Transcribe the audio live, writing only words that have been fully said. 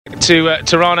To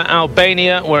Tirana,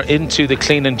 Albania. We're into the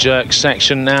clean and jerk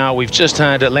section now. We've just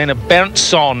had Lena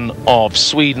Berntsson of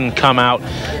Sweden come out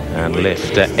and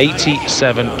lift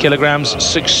 87 kilograms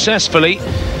successfully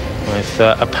with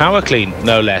a power clean,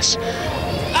 no less.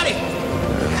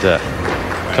 And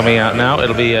coming out now,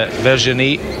 it'll be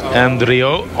Virginie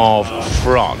Andriot of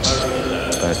France.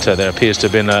 But there appears to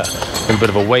have been a little bit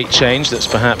of a weight change that's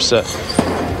perhaps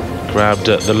grabbed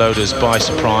the loaders by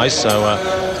surprise. So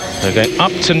they're going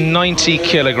up to 90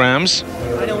 kilograms.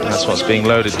 That's what's being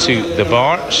loaded to the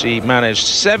bar. She managed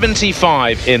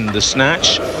 75 in the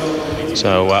snatch.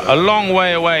 So a long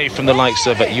way away from the likes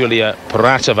of Yulia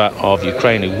Paratova of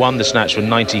Ukraine, who won the snatch with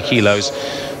 90 kilos.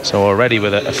 So already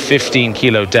with a 15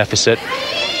 kilo deficit.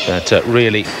 But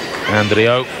really,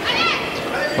 Andriot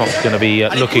not going to be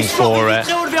looking for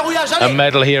a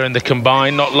medal here in the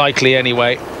combined. Not likely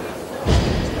anyway.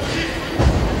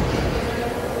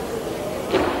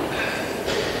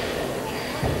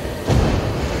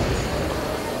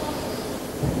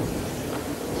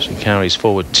 She carries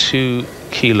forward 2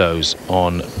 kilos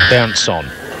on Berntsson,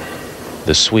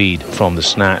 the Swede from the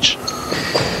snatch.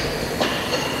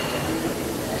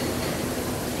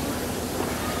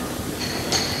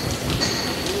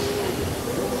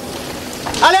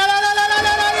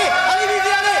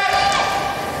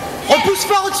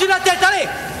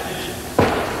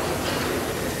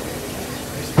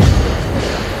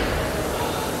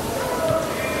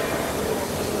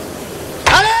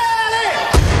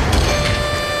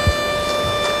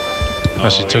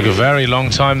 Actually took a very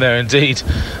long time there indeed.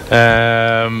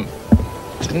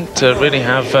 Didn't really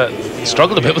have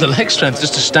struggled a bit with the leg strength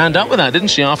just to stand up with that, didn't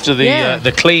she, after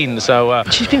the clean? So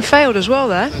she's been failed as well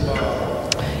there.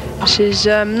 This is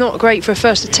not great for a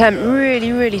first attempt.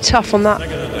 Really tough on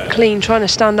that clean, trying to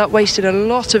stand up, wasted a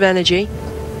lot of energy.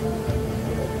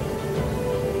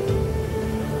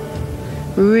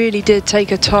 Really did take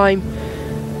her time.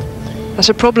 That's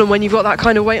a problem when you've got that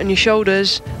kind of weight on your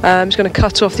shoulders. It's going to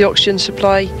cut off the oxygen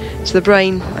supply to the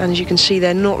brain, and as you can see,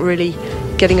 they're not really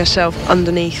getting herself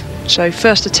underneath. So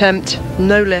first attempt,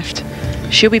 no lift.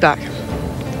 She'll be back.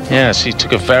 Yeah, she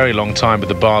took a very long time with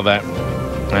the bar there,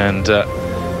 and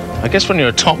I guess when you're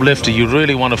a top lifter, you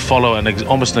really want to follow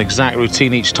almost an exact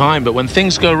routine each time. But when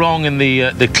things go wrong in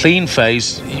the clean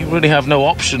phase, you really have no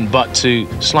option but to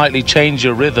slightly change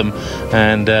your rhythm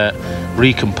and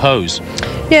recompose.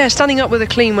 Yeah, standing up with a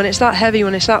clean when it's that heavy,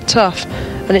 when it's that tough,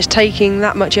 and it's taking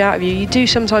that much out of you, you do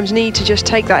sometimes need to just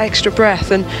take that extra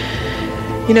breath. And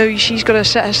you know, she's got to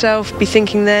set herself, be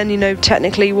thinking then, you know,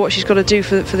 technically what she's got to do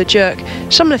for the jerk.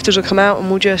 Some lifters will come out and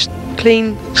will just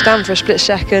clean, stand for a split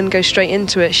second, go straight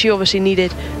into it. She obviously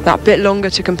needed that bit longer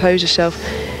to compose herself.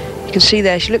 You can see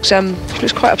there, she looks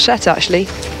quite upset actually.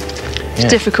 It's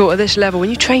difficult at this level when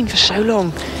you train for so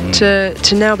long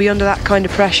to now be under that kind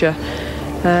of pressure.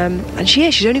 And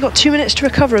she's only got 2 minutes to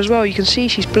recover as well. You can see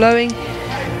she's blowing,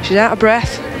 she's out of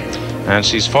breath. And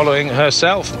she's following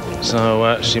herself,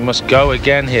 so she must go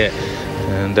again here.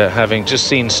 And having just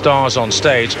seen stars on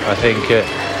stage, I think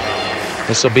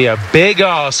this will be a big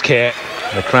ask here.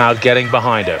 The crowd getting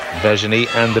behind her. Virginie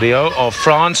Andriot of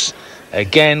France,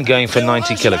 again going for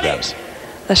 90 kilograms.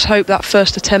 Let's hope that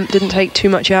first attempt didn't take too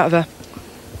much out of her.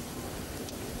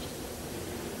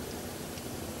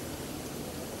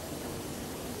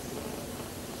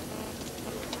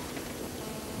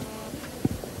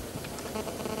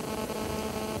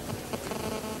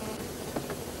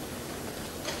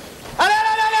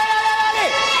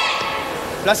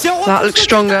 That looks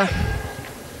stronger.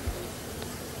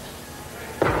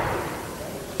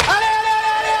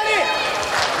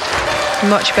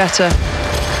 Much better.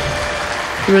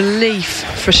 Relief,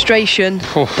 frustration,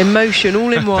 emotion,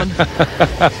 all in one.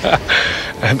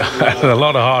 And a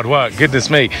lot of hard work, goodness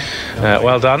me.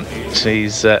 Well done.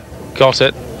 She's got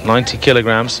it, 90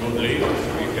 kilograms.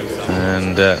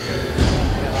 And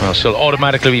well, she'll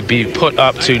automatically be put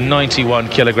up to 91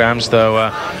 kilograms, though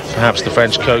perhaps the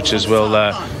French coaches will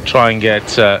try and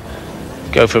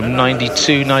go from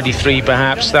 92, 93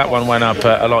 perhaps. That one went up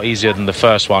a lot easier than the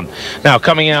first one. Now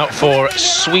coming out for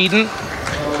Sweden,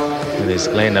 it is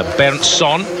Lena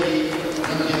Berntsson,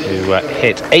 who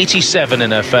hit 87 in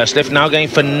her first lift, now going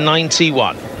for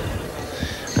 91.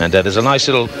 And there's a nice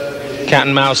little cat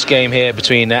and mouse game here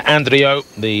between Andriot,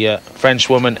 the French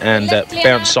woman, and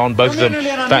Berntsson, both of them, in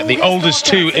fact, the oldest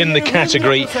two in the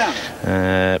category.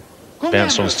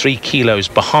 Berntson's 3 kilos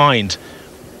behind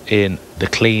in the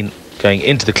clean, going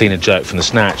into the clean and jerk from the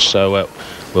snatch, so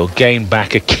we'll gain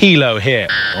back a kilo here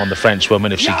on the French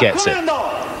woman if she gets it.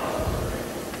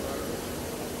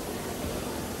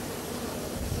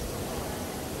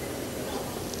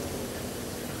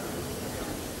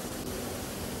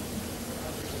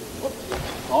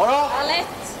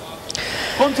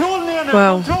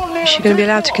 Well, is she going to be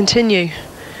allowed to continue?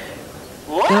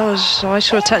 I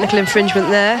saw a technical infringement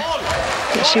there.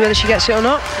 Let's see whether she gets it or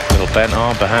not. Little bent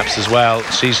arm perhaps as well.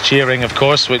 She's cheering, of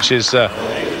course, which is a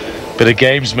bit of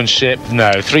gamesmanship.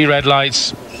 No, 3 red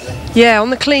lights. Yeah, on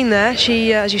the clean there,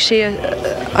 she, as you see,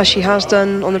 as she has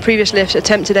done on the previous lifts,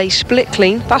 attempted a split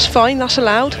clean. That's fine, that's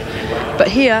allowed. But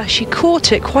here, she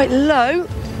caught it quite low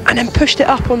and then pushed it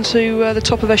up onto the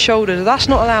top of her shoulders. That's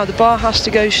not allowed. The bar has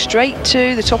to go straight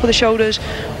to the top of the shoulders,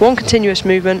 one continuous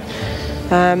movement.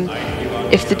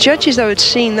 If the judges, though, had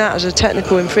seen that as a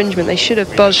technical infringement, they should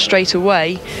have buzzed straight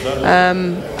away,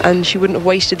 and she wouldn't have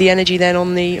wasted the energy then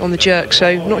on the jerk.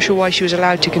 So not sure why she was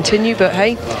allowed to continue, but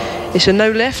hey, it's a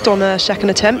no lift on a second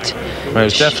attempt. Well, it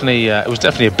was definitely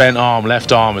a bent arm,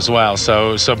 left arm as well.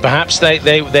 So perhaps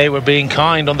they were being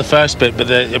kind on the first bit, but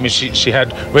I mean she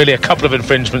had really a couple of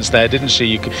infringements there, didn't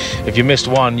she? If you missed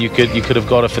one, you could have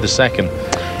got her for the second.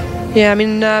 Yeah, I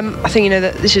mean, I think, you know,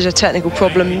 that this is a technical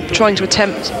problem. Trying to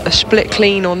attempt a split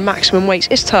clean on maximum weights,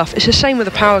 it's tough. It's the same with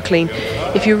a power clean.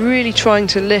 If you're really trying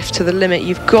to lift to the limit,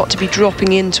 you've got to be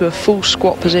dropping into a full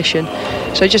squat position.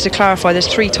 So just to clarify, there's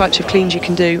 3 types of cleans you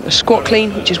can do. A squat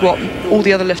clean, which is what all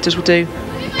the other lifters will do.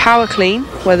 Power clean,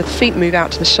 where the feet move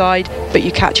out to the side, but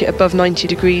you catch it above 90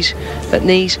 degrees at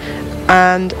knees.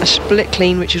 And a split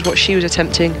clean, which is what she was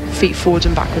attempting, feet forwards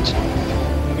and backwards.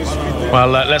 Well,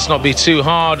 let's not be too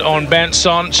hard on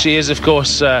Bengtsson. She is, of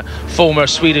course, former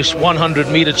Swedish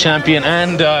 100-meter champion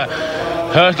and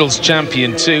hurdles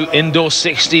champion too, indoor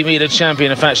 60-meter champion.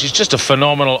 In fact, she's just a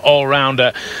phenomenal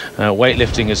all-rounder.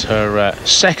 Weightlifting is her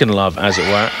second love, as it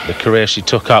were, the career she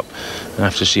took up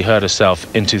after she hurt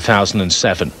herself in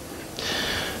 2007.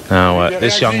 Now,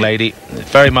 this young lady,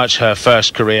 very much her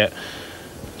first career,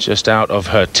 just out of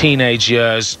her teenage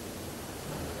years.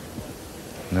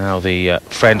 Now the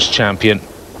French champion.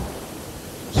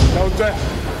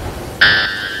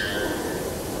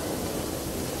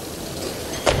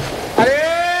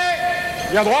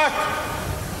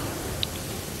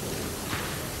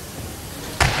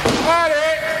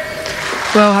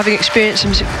 Well, having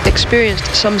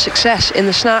experienced some success in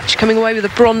the snatch, coming away with a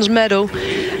bronze medal,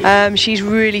 she's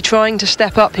really trying to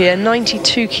step up here.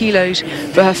 92 kilos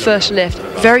for her first lift,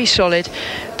 very solid.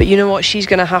 But you know what? She's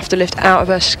going to have to lift out of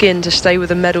her skin to stay with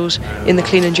the medals in the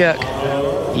clean and jerk.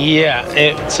 Yeah,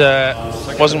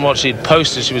 it wasn't what she'd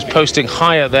posted. She was posting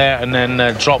higher there and then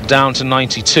dropped down to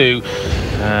 92.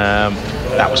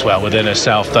 That was well within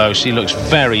herself, though. She looks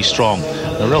very strong.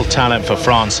 A real talent for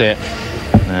France here.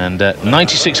 And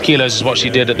 96 kilos is what she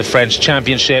did at the French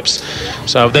Championships.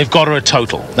 So they've got her a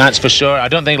total, that's for sure. I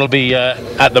don't think it'll be,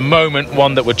 at the moment,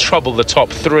 one that would trouble the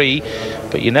top 3.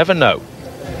 But you never know.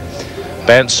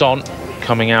 Bengtsson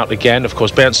coming out again. Of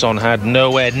course, Bengtsson had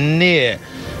nowhere near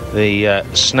the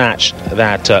snatch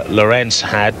that Lorenz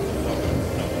had.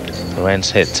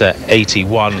 Lorenz hit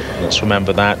 81, let's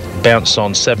remember that.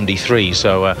 Bengtsson 73,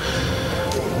 so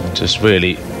just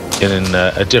really in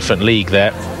a different league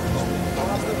there.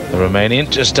 The Romanian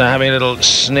just having a little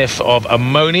sniff of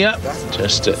ammonia,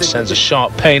 just sends a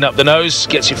sharp pain up the nose,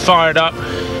 gets you fired up.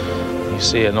 You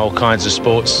see it in all kinds of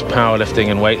sports, powerlifting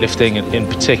and weightlifting in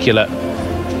particular.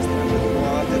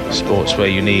 Sports where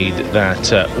you need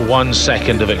that 1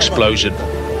 second of explosion.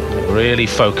 Really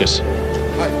focus.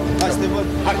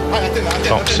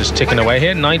 Clocks is ticking away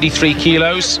here. 93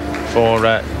 kilos for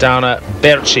Dana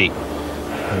Berci,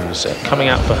 who's coming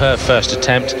out for her first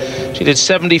attempt. She did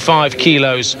 75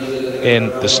 kilos in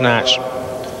the snatch,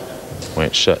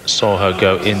 which saw her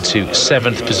go into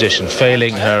 7th position,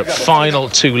 failing her final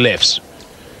 2 lifts.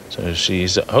 So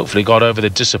she's hopefully got over the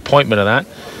disappointment of that.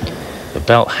 The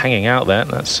belt hanging out there,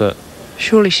 that's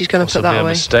surely she's going to put that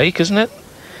away. A mistake, isn't it?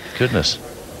 Goodness.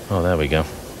 Oh, there we go.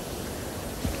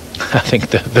 I think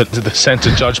the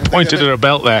centre judge pointed at her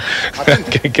belt there.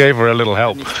 Gave her a little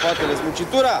help.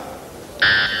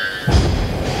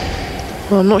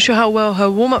 Well, I'm not sure how well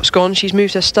her warm-up's gone. She's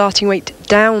moved her starting weight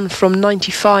down from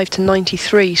 95 to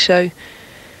 93, so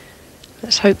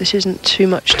let's hope this isn't too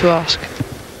much to ask.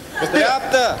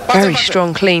 Very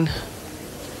strong clean.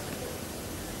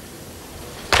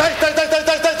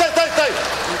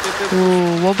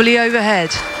 Ooh, wobbly overhead.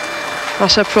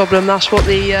 That's her problem. That's what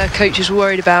the coaches were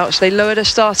worried about. So they lowered her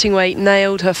starting weight,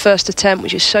 nailed her first attempt,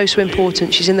 which is so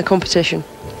important. She's in the competition.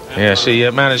 Yeah, she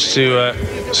managed to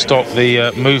stop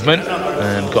the movement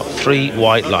and got 3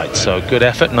 white lights. So good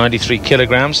effort, 93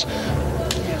 kilograms.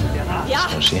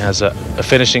 So she has a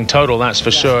finishing total, that's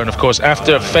for sure. And of course,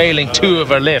 after failing 2 of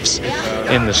her lifts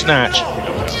in the snatch,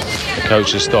 the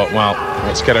coaches thought, well,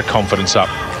 let's get her confidence up.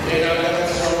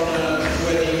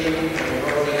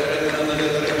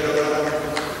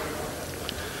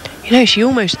 You know, she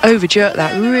almost over-jerked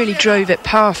that, really drove it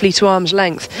powerfully to arm's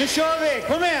length,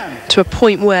 to a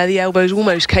point where the elbows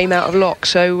almost came out of lock,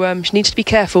 so she needs to be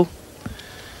careful.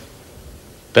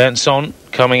 Berntsson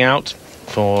coming out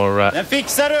for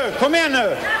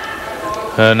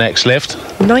her next lift.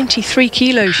 93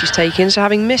 kilos she's taken, so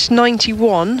having missed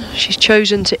 91, she's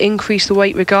chosen to increase the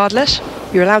weight regardless.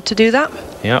 You're allowed to do that.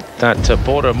 Yep, that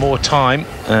bought her more time,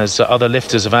 as other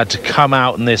lifters have had to come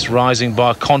out in this rising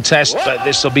bar contest, but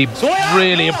this will be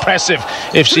really impressive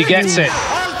if she gets it.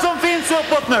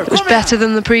 It was better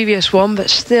than the previous one,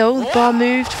 but still, the bar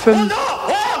moved from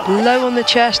low on the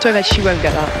chest to overhead. She won't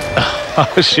get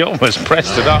that. She almost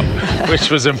pressed it up, which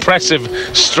was impressive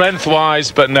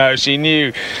strength-wise, but no, she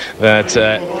knew that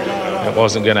it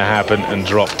wasn't going to happen and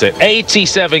dropped it.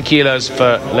 87 kilos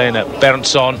for Lena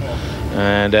Berntsson,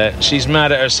 and she's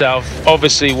mad at herself.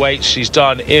 Obviously, weights she's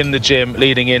done in the gym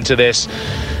leading into this.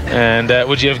 And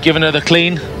would you have given her the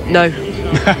clean? No.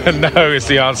 No is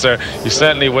the answer. You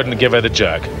certainly wouldn't give her the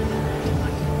jerk.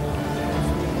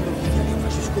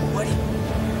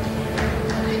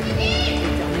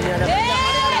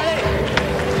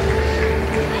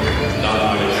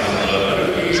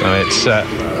 So it's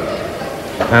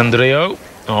Andriot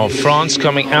of France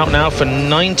coming out now for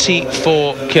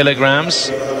 94 kilograms.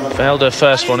 Failed her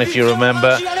first one, if you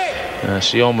remember.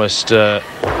 She almost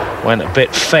went a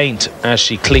bit faint as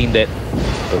she cleaned it,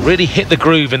 but really hit the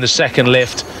groove in the second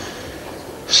lift.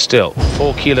 Still,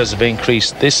 4 kilos have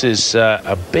increased. This is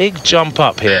a big jump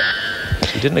up here.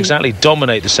 She didn't exactly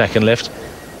dominate the second lift.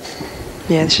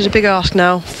 Yeah, this is a big ask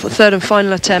now. For the third and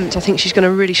final attempt, I think she's going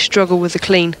to really struggle with the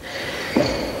clean.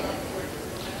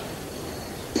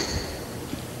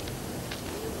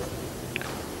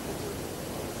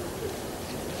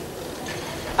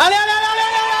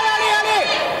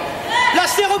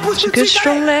 It's a good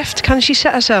strong lift. Can she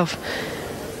set herself?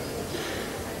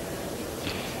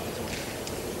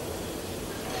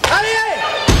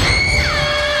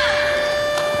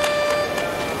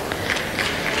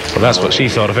 Well, that's what she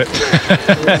thought of it.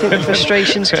 I think the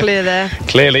frustration's clear there.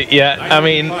 Clearly, yeah. I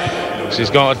mean,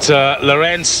 she's got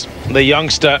Lorenz, the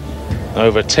youngster,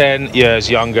 over 10 years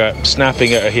younger,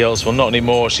 snapping at her heels. Well, not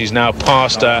anymore. She's now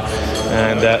past her,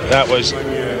 and that was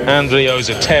Andriot's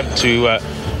attempt to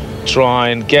try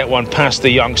and get one past the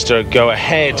youngster, go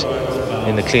ahead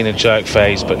in the clean and jerk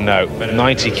phase, but no,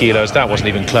 90 kilos, that wasn't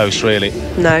even close, really.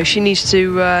 No, she needs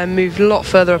to move a lot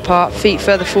further apart, feet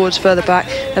further forwards, further back,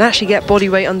 and actually get body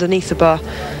weight underneath the bar.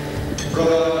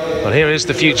 Well, here is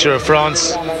the future of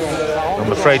France,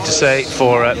 I'm afraid to say,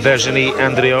 for Virginie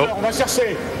Andriot.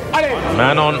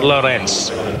 Manon Lorenz.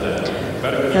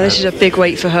 Now, this is a big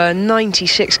weight for her,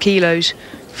 96 kilos,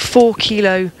 4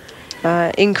 kilo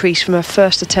increase from her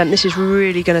first attempt. This is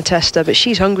really going to test her, but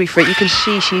she's hungry for it. You can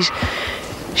see she's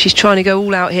trying to go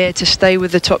all out here to stay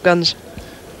with the top guns.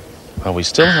 Well, we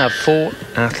still have 4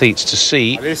 athletes to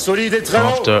see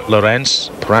after Lorenz,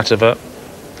 Pratova,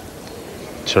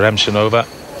 Cheremshinova,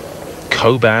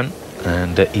 Koban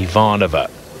and Ivanova.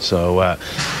 So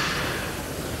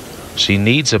she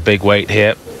needs a big weight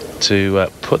here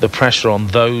to put the pressure on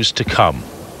those to come.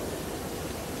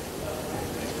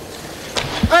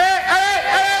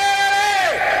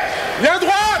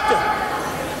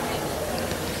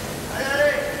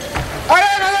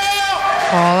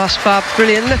 Oh, that's fab.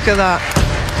 Brilliant. Look at that.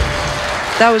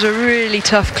 That was a really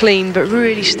tough clean, but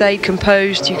really stayed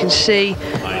composed. You can see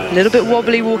a little bit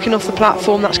wobbly walking off the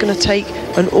platform. That's going to take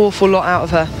an awful lot out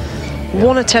of her.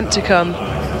 One attempt to come.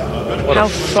 What a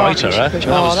fighter, eh?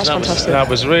 That's fantastic. That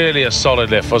was really a solid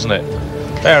lift, wasn't it?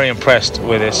 Very impressed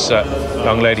with this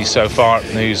young lady so far,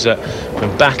 who's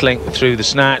been battling through the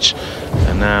snatch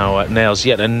and now nails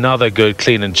yet another good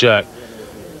clean and jerk.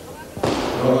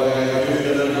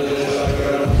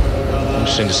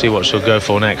 Interesting to see what she'll go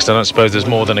for next. I don't suppose there's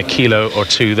more than a kilo or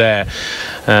 2 there.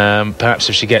 Perhaps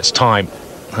if she gets time.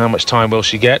 How much time will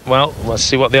she get? Well, let's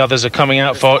see what the others are coming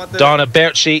out for. Dana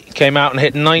Berchi came out and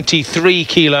hit 93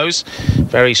 kilos.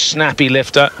 Very snappy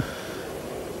lifter.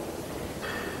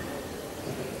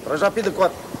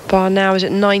 Bar now is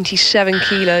at 97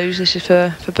 kilos. This is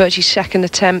for Berchi's second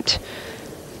attempt.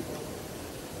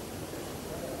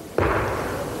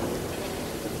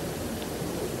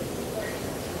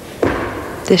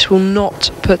 This will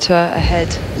not put her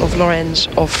ahead of Lorenz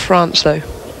of France, though.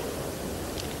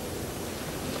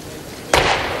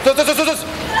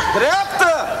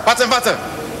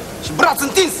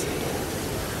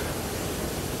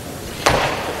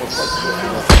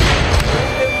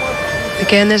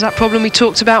 Again, there's that problem we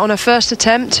talked about on her first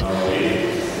attempt.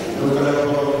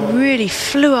 Really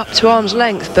flew up to arm's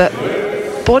length, but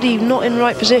body not in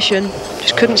right position.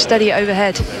 Just couldn't steady it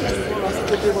overhead.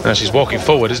 Now she's walking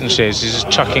forward, isn't she? She's just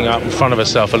chucking up in front of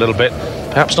herself a little bit.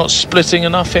 Perhaps not splitting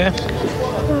enough here.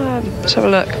 Let's have a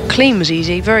look. Clean was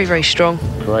easy, very, very strong.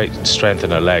 Great strength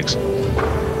in her legs.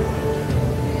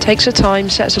 Takes her time,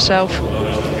 sets herself.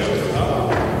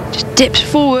 Just dips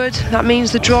forward. That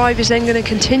means the drive is then going to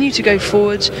continue to go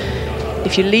forwards.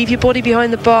 If you leave your body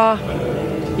behind the bar,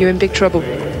 you're in big trouble.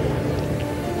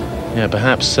 Yeah,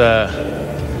 perhaps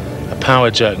a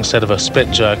power jerk instead of a split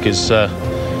jerk is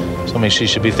something she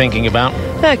should be thinking about.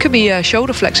 Yeah, it could be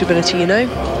shoulder flexibility, you know.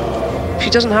 If she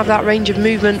doesn't have that range of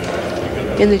movement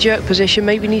in the jerk position,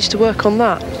 maybe needs to work on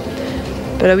that.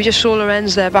 But we just saw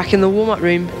Lorenz there back in the warm-up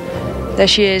room. There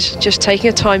she is, just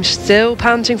taking her time, still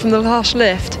panting from the last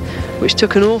lift, which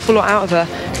took an awful lot out of her.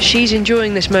 She's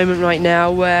enjoying this moment right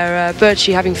now where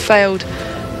Birchie, having failed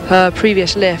her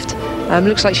previous lift,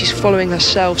 looks like she's following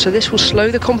herself. So this will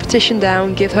slow the competition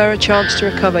down, give her a chance to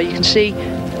recover. You can see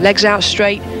legs out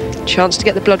straight, chance to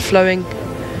get the blood flowing.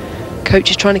 Coach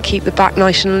is trying to keep the back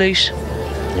nice and loose.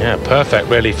 Yeah, perfect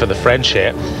really for the French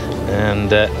here. And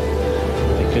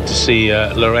good to see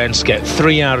Lorenz get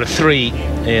 3 out of 3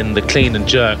 in the clean and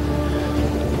jerk.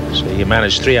 So he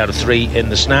managed 3 out of 3 in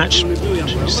the snatch.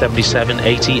 77,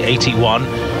 80, 81.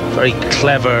 Very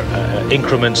clever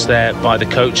increments there by the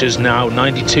coaches. Now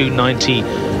 92,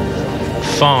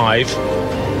 95,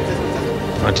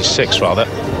 96 rather.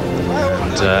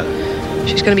 And,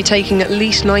 she's going to be taking at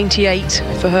least 98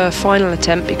 for her final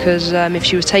attempt, because if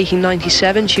she was taking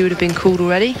 97, she would have been called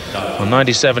already. Well,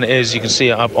 97 is, you can see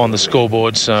it up on the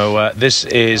scoreboard. So this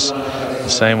is the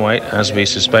same weight as we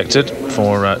suspected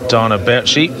for Dana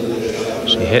Birchie.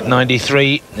 She hit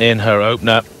 93 in her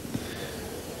opener.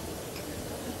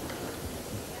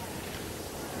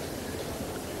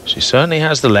 She certainly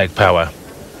has the leg power.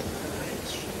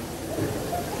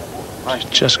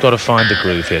 She's just got to find the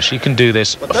groove here. She can do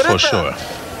this for sure.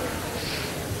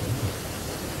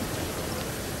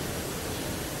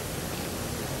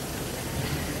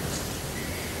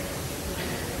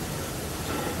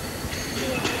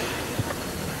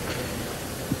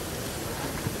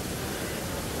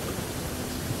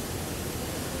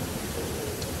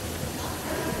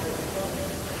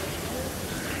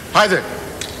 Hi there.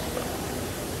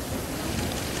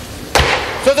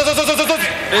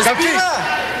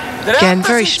 Again,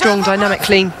 very strong, dynamic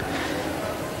clean.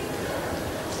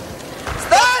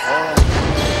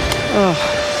 Oh,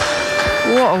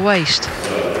 what a waste.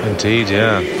 Indeed,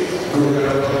 yeah.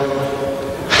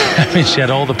 I mean, she had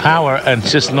all the power and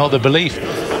just not the belief.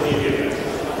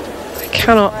 I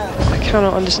cannot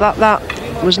understand. That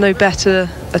was no better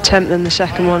attempt than the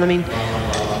second one. I mean,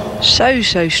 so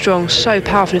strong, so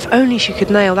powerful. If only she could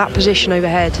nail that position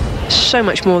overhead. So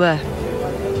much more there.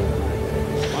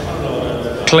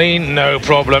 Clean, no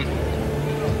problem.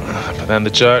 But then the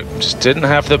jerk just didn't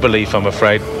have the belief, I'm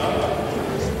afraid.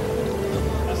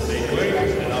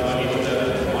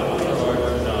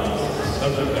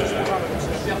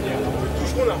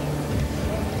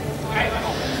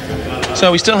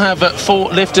 So we still have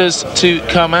 4 lifters to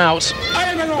come out.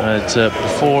 But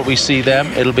before we see them,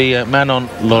 it'll be Manon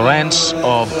Lorenz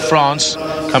of France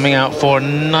coming out for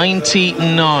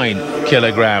 99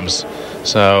 kilograms.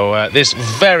 So this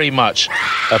very much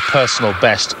a personal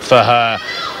best for her.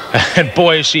 And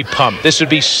boy, is she pumped. This would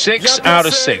be 6 out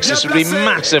of 6. This would be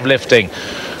massive lifting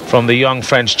from the young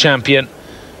French champion.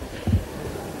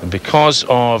 And because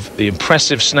of the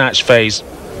impressive snatch phase,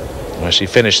 where she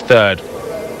finished 3rd,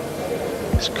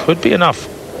 this could be enough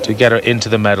to get her into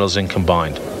the medals in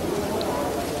combined.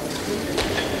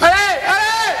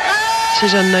 This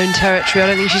is unknown territory. I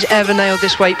don't think she's ever nailed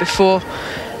this weight before.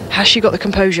 Has she got the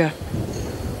composure?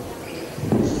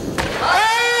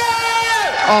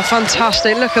 Oh,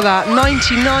 fantastic. Look at that.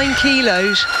 99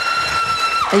 kilos.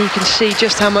 And you can see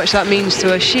just how much that means to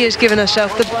her. She has given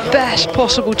herself the best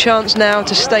possible chance now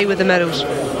to stay with the medals.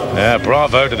 Yeah,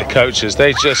 bravo to the coaches.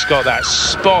 They just got that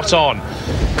spot on.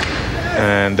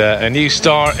 And a new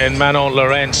star in Manon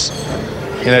Lorenz.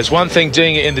 You know, it's one thing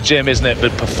doing it in the gym, isn't it?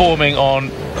 But performing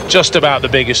on just about the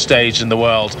biggest stage in the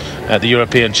world at the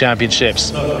European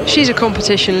Championships. She's a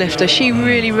competition lifter. She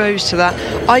really rose to that.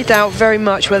 I doubt very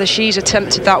much whether she's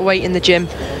attempted that weight in the gym.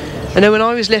 I know when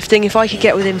I was lifting, if I could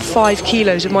get within 5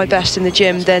 kilos of my best in the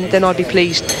gym, then I'd be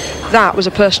pleased. That was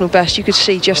a personal best. You could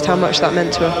see just how much that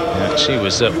meant to her. Yeah, she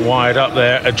was wired up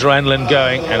there, adrenaline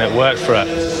going, and it worked for her.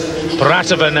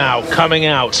 Bratova now coming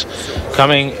out,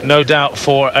 coming no doubt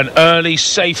for an early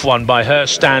safe one by her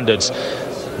standards.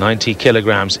 90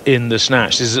 kilograms in the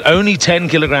snatch. This is only 10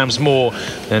 kilograms more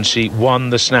than she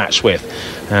won the snatch with.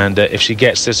 And if she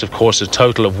gets this, of course, a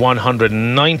total of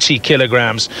 190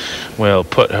 kilograms will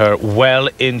put her well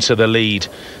into the lead.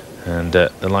 And the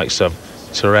likes of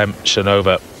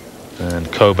Shanova and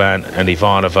Koban and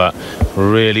Ivanova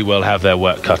really will have their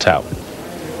work cut out.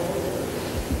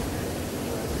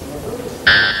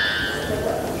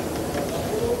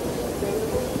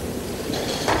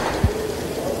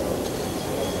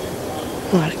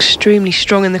 Well, extremely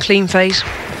strong in the clean phase.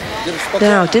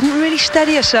 Now, didn't really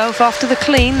steady herself after the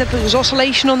clean. There was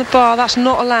oscillation on the bar. That's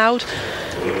not allowed.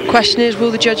 Question is, will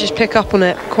the judges pick up on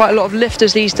it? Quite a lot of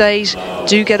lifters these days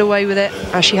do get away with it,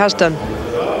 as she has done.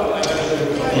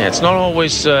 Yeah, it's not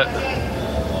always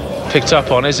picked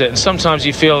up on, is it? And sometimes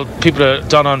you feel people are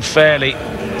done unfairly.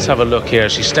 Let's have a look here.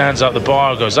 She stands up, the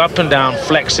bar goes up and down,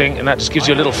 flexing, and that just gives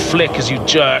you a little flick as you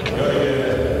jerk.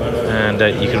 And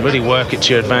you can really work it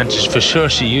to your advantage. For sure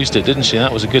she used it, didn't she?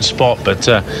 That was a good spot, but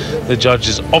the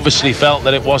judges obviously felt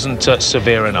that it wasn't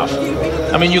severe enough.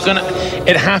 I mean,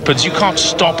 it happens. You can't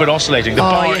stop it oscillating. The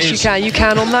bar yes, you can. You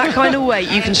can. On that kind of weight,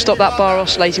 you can stop that bar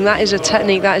oscillating. That is a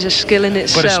technique. That is a skill in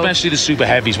itself. But especially the super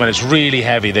heavies, when it's really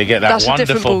heavy, they get that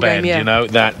wonderful bend, game, yeah. You know,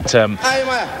 that,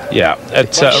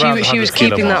 she was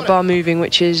keeping that bar moving,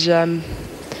 which is...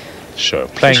 sure,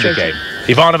 playing the game.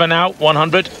 Ivanova now,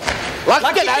 100.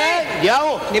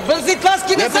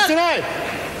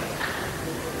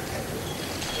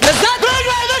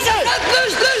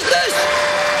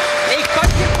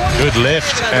 Good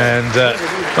lift, and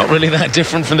not really that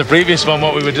different from the previous one,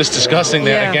 what we were just discussing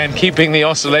there. Yeah. Again, keeping the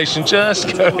oscillation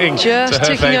just going, just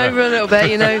ticking over a little bit,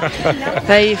 you know.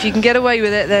 Hey, if you can get away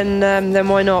with it, then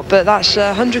why not? But that's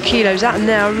 100 kilos. That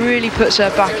now really puts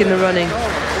her back in the running.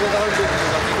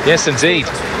 Yes, indeed.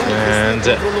 And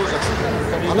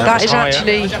that is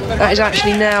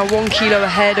actually now 1 kilo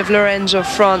ahead of Lorenz of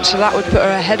France, so that would put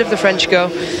her ahead of the French girl.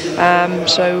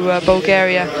 So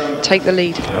Bulgaria take the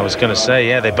lead. I was going to say,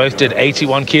 yeah, they both did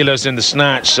 81 kilos in the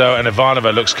snatch, so, and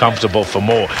Ivanova looks comfortable for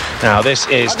more. Now this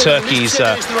is Turkey's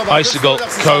Aysegul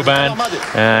Koban,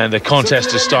 and the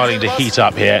contest is starting to heat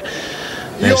up here.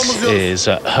 This is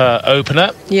her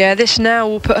opener. Yeah, this now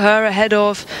will put her ahead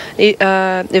of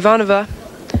Ivanova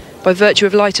by virtue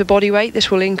of lighter body weight. This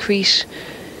will increase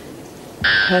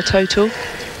her total.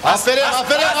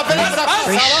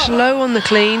 Very slow on the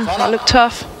clean. That looked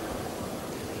tough.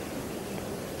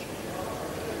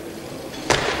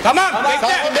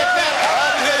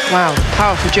 Wow,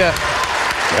 powerful jerk.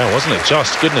 Yeah, wasn't it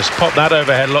just? Goodness, popped that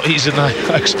overhead a lot easier than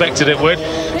I expected it would.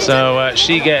 So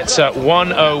she gets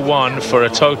 101 for a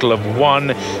total of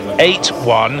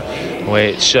 181,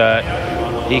 which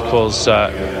equals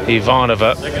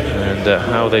Ivanova. And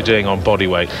how are they doing on body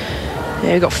weight?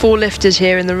 Yeah, we've got 4 lifters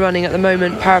here in the running at the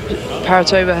moment.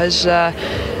 Paratova has a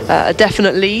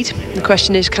definite lead. The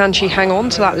question is, can she hang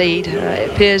on to that lead? It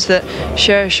appears that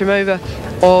Shereshimova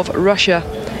of Russia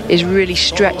is really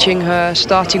stretching her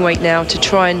starting weight now to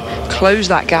try and close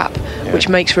that gap, which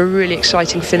makes for a really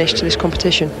exciting finish to this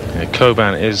competition. Yeah,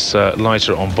 Koban is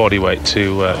lighter on body weight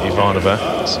to Ivanova,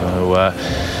 so,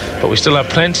 but we still have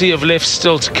plenty of lifts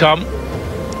still to come.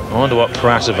 I wonder what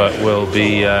Paratova will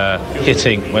be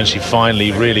hitting when she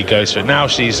finally really goes for it. Now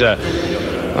she's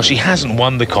well, she hasn't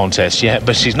won the contest yet,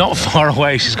 but she's not far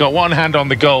away. She's got one hand on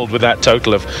the gold with that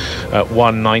total of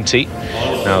 190.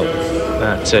 Now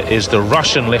that is the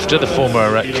Russian lifter, the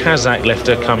former Kazakh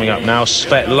lifter, coming up now,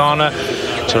 Svetlana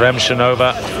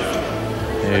Teremshanova,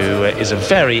 who is a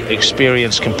very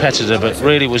experienced competitor, but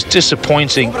really was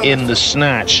disappointing in the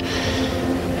snatch,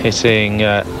 hitting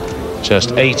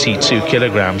just 82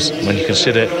 kilograms. When you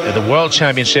consider the World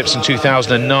Championships in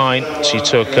 2009, she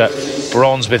took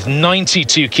bronze with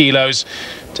 92 kilos.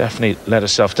 Definitely let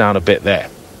herself down a bit there.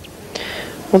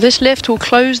 Well, this lift will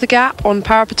close the gap on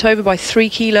Paratova by 3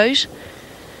 kilos,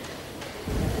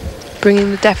 bringing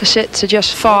the deficit to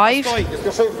just 5.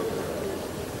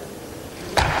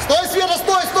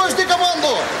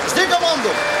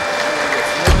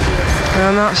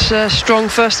 And that's a strong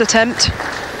first attempt.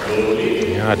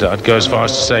 Yeah, I'd go as far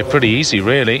as to say pretty easy,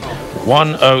 really.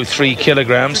 103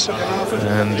 kilograms,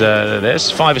 and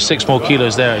there's 5 or 6 more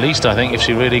kilos there at least, I think, if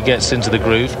she really gets into the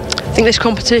groove. I think this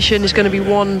competition is going to be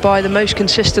won by the most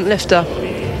consistent lifter,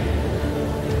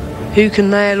 who can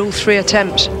nail all 3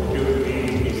 attempts.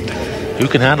 Who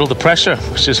can handle the pressure,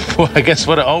 which is, I guess,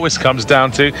 what it always comes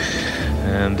down to.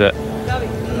 And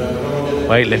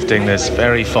weightlifting, there's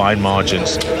very fine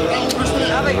margins.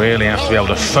 You really have to be able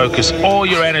to focus all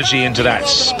your energy into that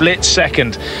split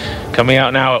second. Coming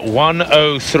out now at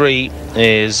 103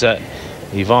 is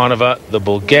Ivanova, the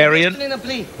Bulgarian.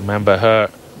 Remember, her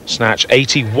snatch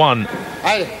 81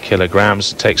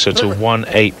 kilograms, takes her to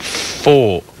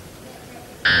 184,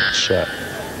 which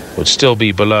would still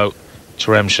be below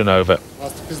Teremshanova.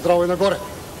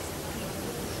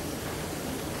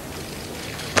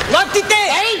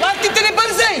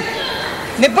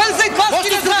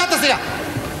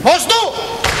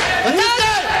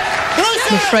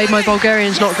 I'm afraid my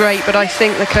Bulgarian's not great, but I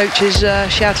think the coach is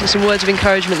shouting some words of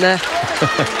encouragement there.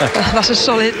 That's a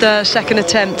solid second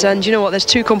attempt, and you know what, there's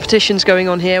two competitions going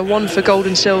on here, one for gold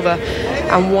and silver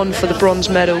and one for the bronze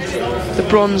medal. The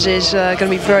bronze is going to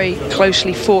be very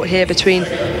closely fought here between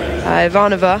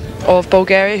Ivanova of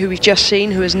Bulgaria, who we've just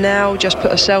seen, who has now just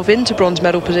put herself into bronze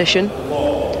medal position.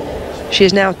 She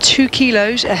is now 2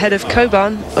 kilos ahead of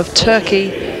Koban of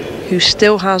Turkey, who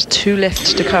still has 2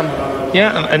 lifts to come.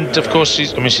 Yeah, and of course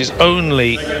she's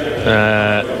only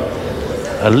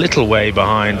a little way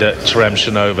behind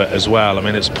Teremshanova as well. I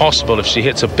mean, it's possible if she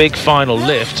hits a big final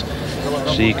lift,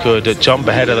 she could jump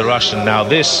ahead of the Russian. Now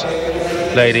this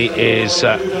lady is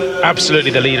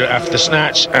absolutely the leader after the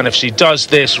snatch, and if she does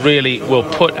this, really will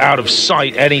put out of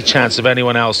sight any chance of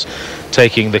anyone else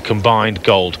taking the combined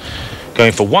gold.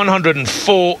 Going for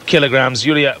 104 kilograms,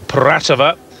 Yulia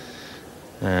Pratova,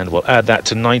 and we'll add that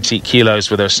to 90 kilos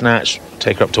with her snatch,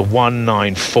 take her up to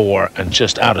 194 and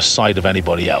just out of sight of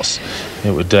anybody else.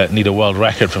 It would need a world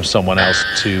record from someone else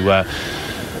to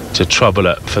trouble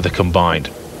her for the combined.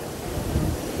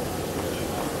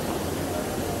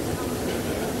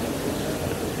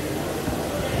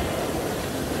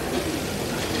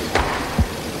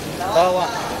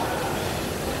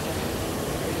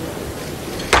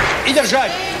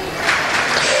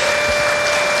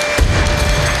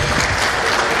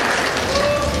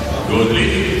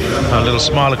 A little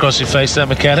smile across your face there,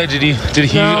 Michaela. Did you?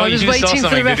 No, I was waiting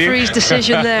for the referee's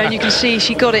decision there, and you can see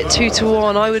she got it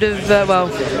 2-1. I would have,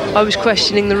 I was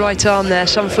questioning the right arm there,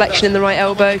 some flexion in the right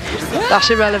elbow. That's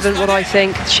irrelevant, what I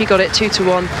think. She got it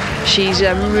 2-1. She's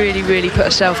really put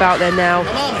herself out there now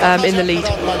in the lead.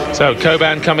 So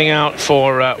Koban coming out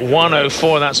for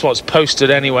 104. That's what's posted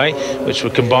anyway, which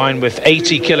would combine with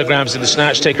 80 kilograms in the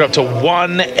snatch, take her up to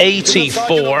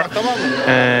 184,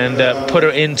 and put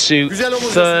her into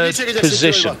third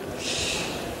position.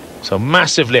 So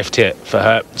massive lift here for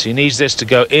her. She needs this to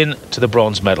go in to the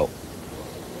bronze medal.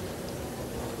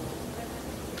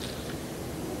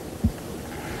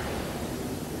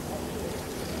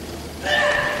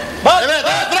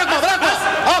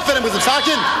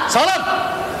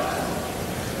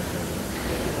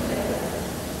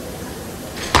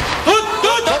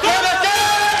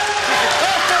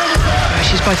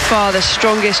 She's by far the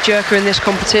strongest jerker in this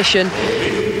competition.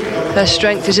 Her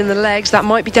strength is in the legs. That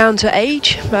might be down to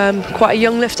age, quite a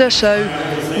young lifter, so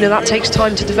you know that takes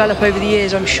time to develop over the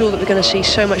years. I'm sure that we're going to see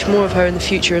so much more of her in the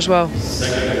future as well.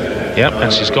 Yep,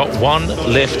 and she's got 1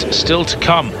 lift still to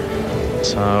come.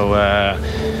 So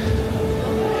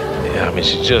yeah, I mean,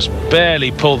 she just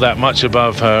barely pulled that much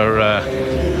above her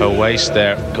waist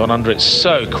there, got under it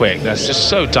so quick. That's just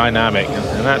so dynamic,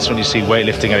 and that's when you see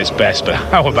weightlifting at its best. But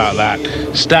how about that?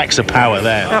 Stacks of power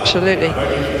there. Absolutely,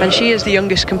 and she is the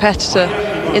youngest competitor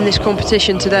in this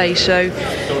competition today, so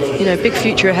you know, big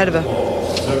future ahead of her.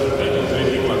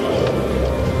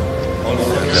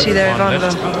 See there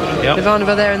Ivanova. Yep.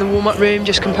 Ivanova there in the warm-up room,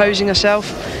 just composing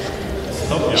herself.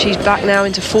 She's back now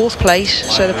into 4th place,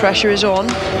 so the pressure is on.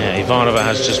 Yeah, Ivanova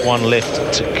has just 1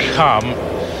 lift to come,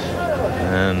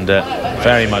 and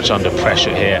very much under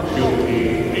pressure here.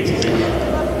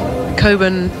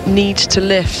 Koban needs to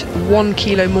lift 1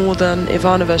 kilo more than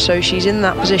Ivanova, so she's in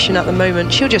that position at the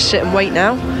moment. She'll just sit and wait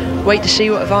now, wait to see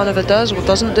what Ivanova does or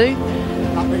doesn't do,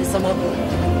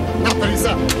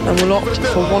 and we'll opt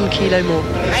for 1 kilo more.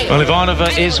 Well,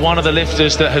 Ivanova is one of the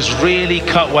lifters that has really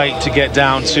cut weight to get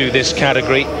down to this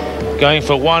category, going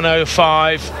for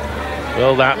 105.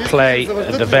 Will that play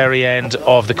at the very end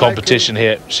of the competition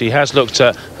here? She has looked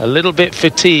a little bit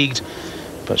fatigued,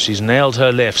 but she's nailed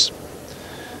her lifts.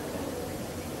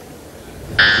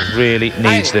 She really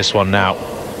needs this one now.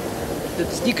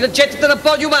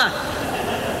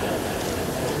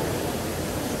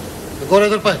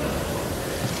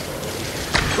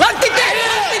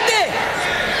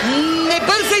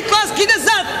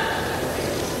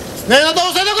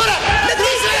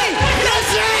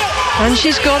 And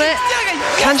she's got it.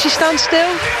 Can she stand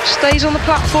still? Stays on the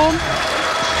platform.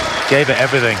 Gave it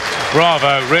everything.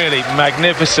 Bravo, really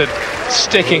magnificent,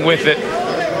 sticking with it.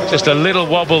 Just a little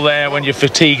wobble there when you're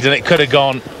fatigued, and it could have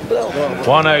gone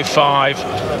 105,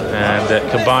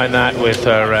 and combine that with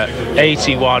her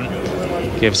 81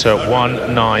 gives her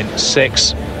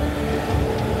 196,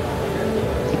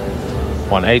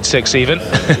 186 even,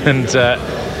 and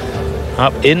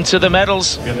up into the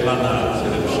medals.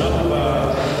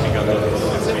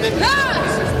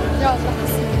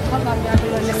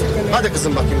 Hadi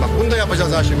kızım bakayım bak. Bunu da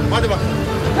yapacağız ha şimdi. Hadi bak.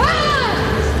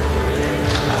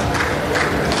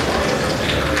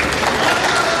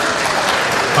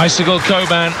 Icicle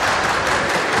Coban,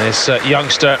 this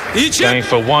youngster, going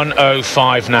for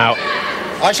 105 now.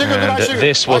 And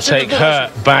this will take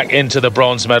her back into the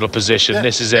bronze medal position.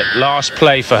 This is it. Last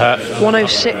play for her.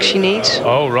 106 she needs.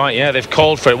 Oh, right, yeah, they've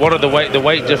called for it. What are the weight? The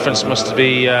weight difference must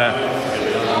be...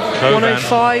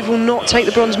 105 will not take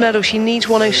the bronze medal. She needs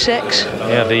 106.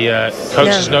 Yeah, the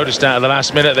coaches noticed that at the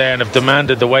last minute there and have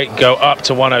demanded the weight go up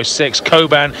to 106.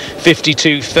 Coban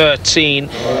 52.13,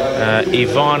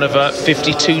 Ivanova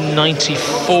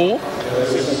 52.94.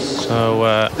 So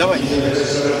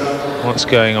what's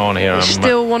going on here? It's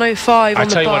still 105 on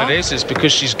the bar. I tell you what it is. It's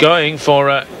because she's going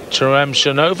for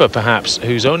Cheremshanova, perhaps,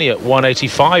 who's only at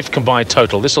 185 combined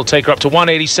total. This will take her up to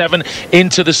 187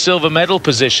 into the silver medal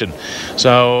position.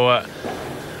 So,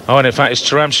 oh, and in fact, it's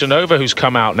Cheremshanova who's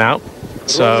come out now.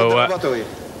 So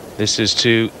this is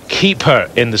to keep her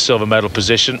in the silver medal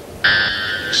position.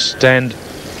 Stand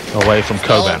away from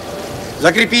Coban.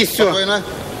 Закрепись, все.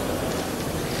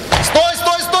 Стой,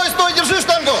 стой, стой, стой, держи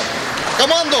штангу.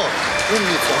 Команду.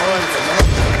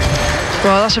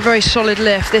 Well, that's a very solid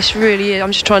lift. This really is.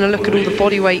 I'm just trying to look at all the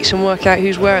body weights and work out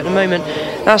who's where at the moment.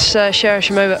 That's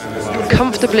Cheremshanova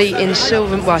comfortably in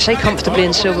silver. Well, I say comfortably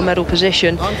in silver medal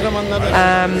position.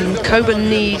 Coban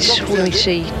needs, what do we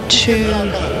see, two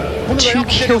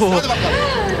kilo.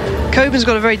 Coban's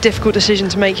got a very difficult decision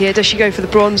to make here. Does she go for the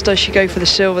bronze? Does she go for the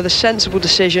silver? The sensible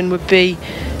decision would be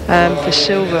for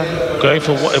silver. Going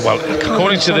for what? Well,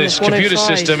 according to this computer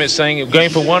system, it's saying going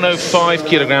for 105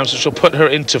 kilograms, which will put her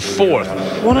into fourth.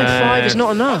 105 is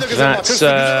not enough. That's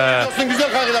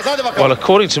well,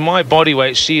 according to my body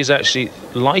weight, she is actually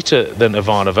lighter than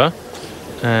Ivanova,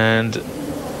 and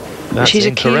that's she's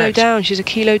incorrect. A kilo down. She's a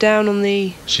kilo down on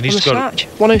the snatch.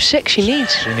 106 she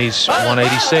needs. She needs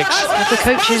 186. The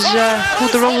coaches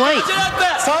pulled the wrong weight.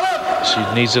 She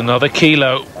needs another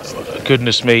kilo.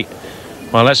 Goodness me.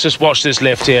 Well, let's just watch this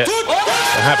lift here.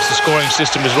 Perhaps the scoring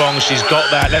system is wrong. She's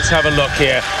got that. Let's have a look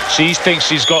here. She thinks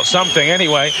she's got something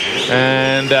anyway.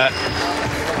 And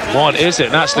what is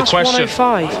it? That's the question.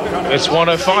 105. It's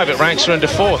 105. It ranks her into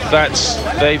fourth.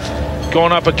 They've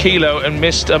gone up a kilo and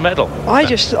missed a medal. I'm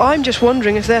just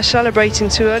wondering if they're celebrating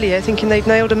too early here, thinking they've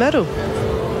nailed a medal.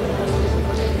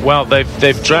 Well,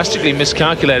 they've drastically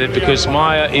miscalculated because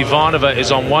Maya Ivanova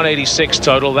is on 186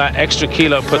 total. That extra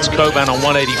kilo puts Coban on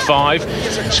 185.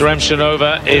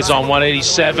 Cheremshanova is on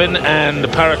 187, and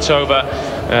Paratova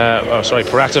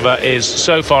is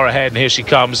so far ahead, and here she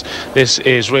comes. This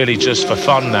is really just for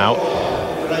fun now.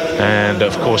 And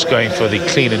of course going for the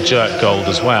clean and jerk gold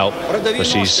as well. But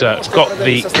she's got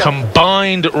the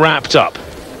combined wrapped up.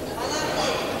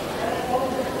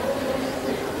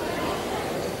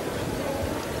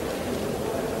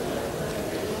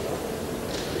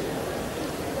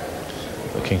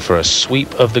 Looking for a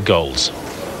sweep of the golds.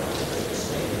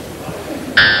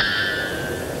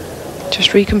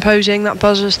 Just recomposing. That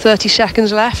buzzer's 30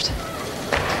 seconds left.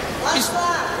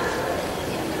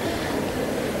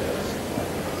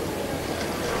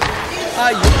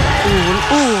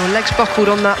 Ooh, legs buckled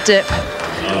on that dip.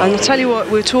 And I'll tell you what,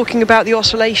 we were talking about the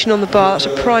oscillation on the bar. That's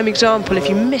a prime example. If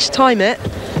you mistime it,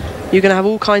 you're going to have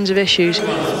all kinds of issues.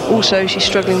 Also, she's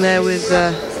struggling there with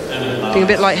being a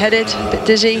bit lightheaded, a bit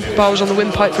dizzy. Bar was on the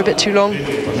windpipe for a bit too long.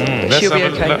 She'll be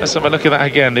okay. Let's have a look at that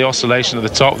again. The oscillation at the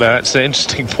top there. That's an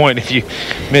interesting point. If you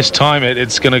mistime it,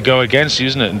 it's going to go against you,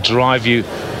 isn't it, and drive you.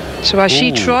 So as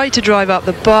she tried to drive up,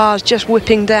 the bar's just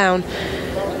whipping down.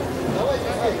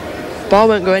 Bar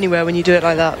won't go anywhere when you do it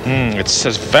like that. It's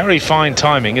very fine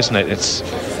timing, isn't it? It's.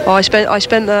 Oh, I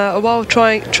spent a while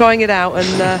trying it out, and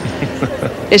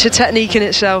it's a technique in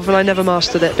itself, and I never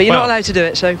mastered it. But you're not allowed to do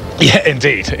it, so. Yeah,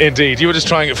 indeed. You were just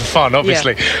trying it for fun,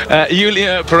 obviously. Yeah.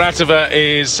 Yulia Paratova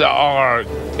is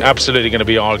absolutely going to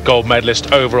be our gold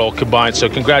medalist overall combined. So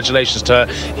congratulations to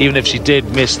her, even if she did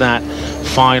miss that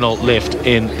final lift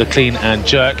in the clean and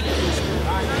jerk.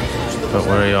 But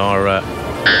we are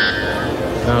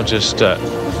now just. I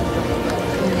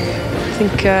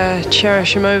think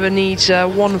Cheremshanova needs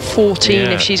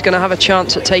 114 if she's going to have a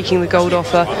chance at taking the gold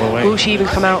off her. Will she even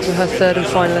come out for her third and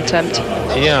final attempt?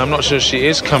 Yeah, I'm not sure she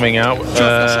is coming out.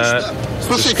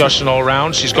 Discussion all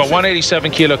round. She's got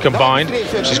 187 kilo combined.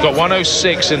 She's got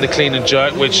 106 in the clean and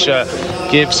jerk, which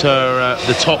gives her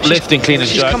the top lift in clean and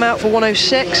jerk. She's come out for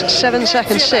 106, 7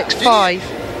 seconds, 6, 5,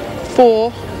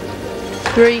 4,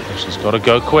 3. She's got to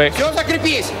go quick.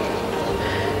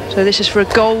 So this is for a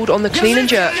gold on the clean and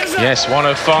jerk. Yes,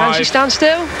 105. Can she stand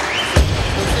still?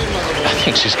 I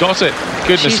think she's got it.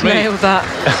 Goodness me. She's nailed that.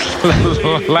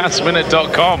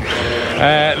 Lastminute.com.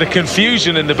 The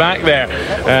confusion in the back there.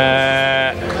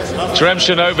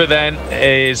 Tremshanova then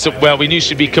is, well, we knew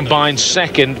she'd be combined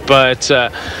second, but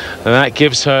that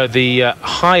gives her the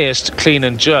highest clean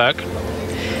and jerk.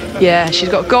 Yeah, she's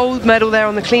got a gold medal there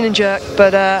on the clean and jerk,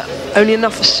 but only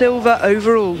enough for silver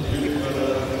overall.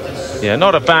 Yeah,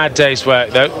 not a bad day's work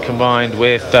though, combined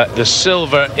with the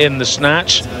silver in the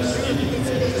snatch.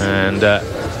 And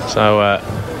so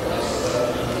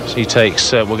she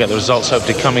takes, we'll get the results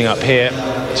hopefully coming up here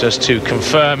just to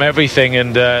confirm everything.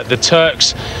 And the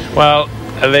Turks, well,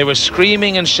 they were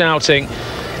screaming and shouting,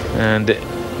 and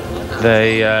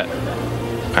they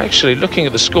actually, looking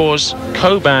at the scores,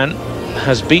 Koban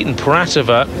has beaten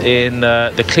Puratova in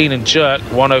the clean and jerk,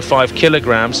 105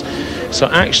 kilograms. So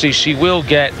actually she will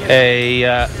get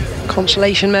a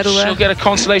consolation medal there. She'll get a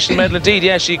consolation medal indeed,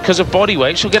 yeah, because of body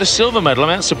weight. She'll get a silver medal. I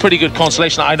mean, that's a pretty good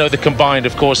consolation. I know the combined,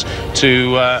 of course,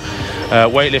 to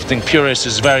weightlifting purists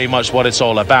is very much what it's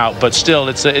all about, but still,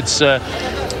 it's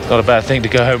not a bad thing to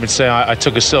go home and say I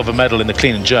took a silver medal in the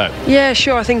clean and jerk. Yeah,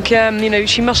 sure. I think you know,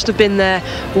 she must have been there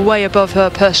way above her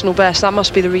personal best. That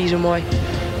must be the reason why.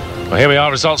 Well, here we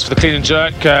are, results for the clean and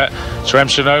jerk.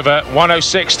 Tremshanova,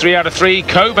 106, 3 out of 3.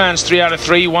 Koban's 3 out of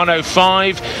 3,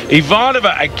 105.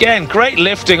 Ivanova, again, great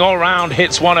lifting all round,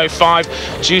 hits 105.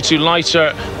 Due to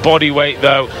lighter body weight,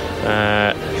 though,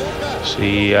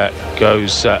 she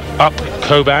goes up.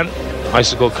 Koban,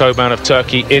 Icicle Koban of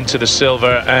Turkey, into the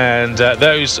silver. And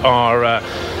those are,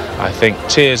 I think,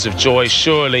 tears of joy,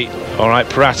 surely. All right,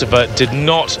 Puratova did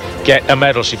not get a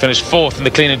medal. She finished 4th in the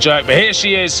clean and jerk, but here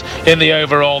she is in the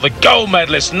overall, the gold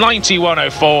medalist,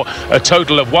 90-104, a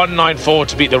total of 194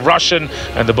 to beat the Russian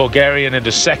and the Bulgarian into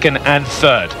 2nd and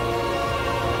 3rd.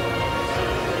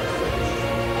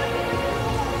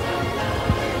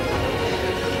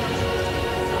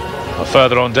 Well,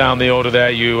 further on down the order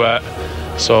there, you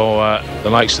saw the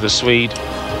likes of the Swede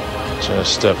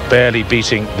just barely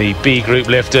beating the B group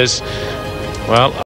lifters. Well,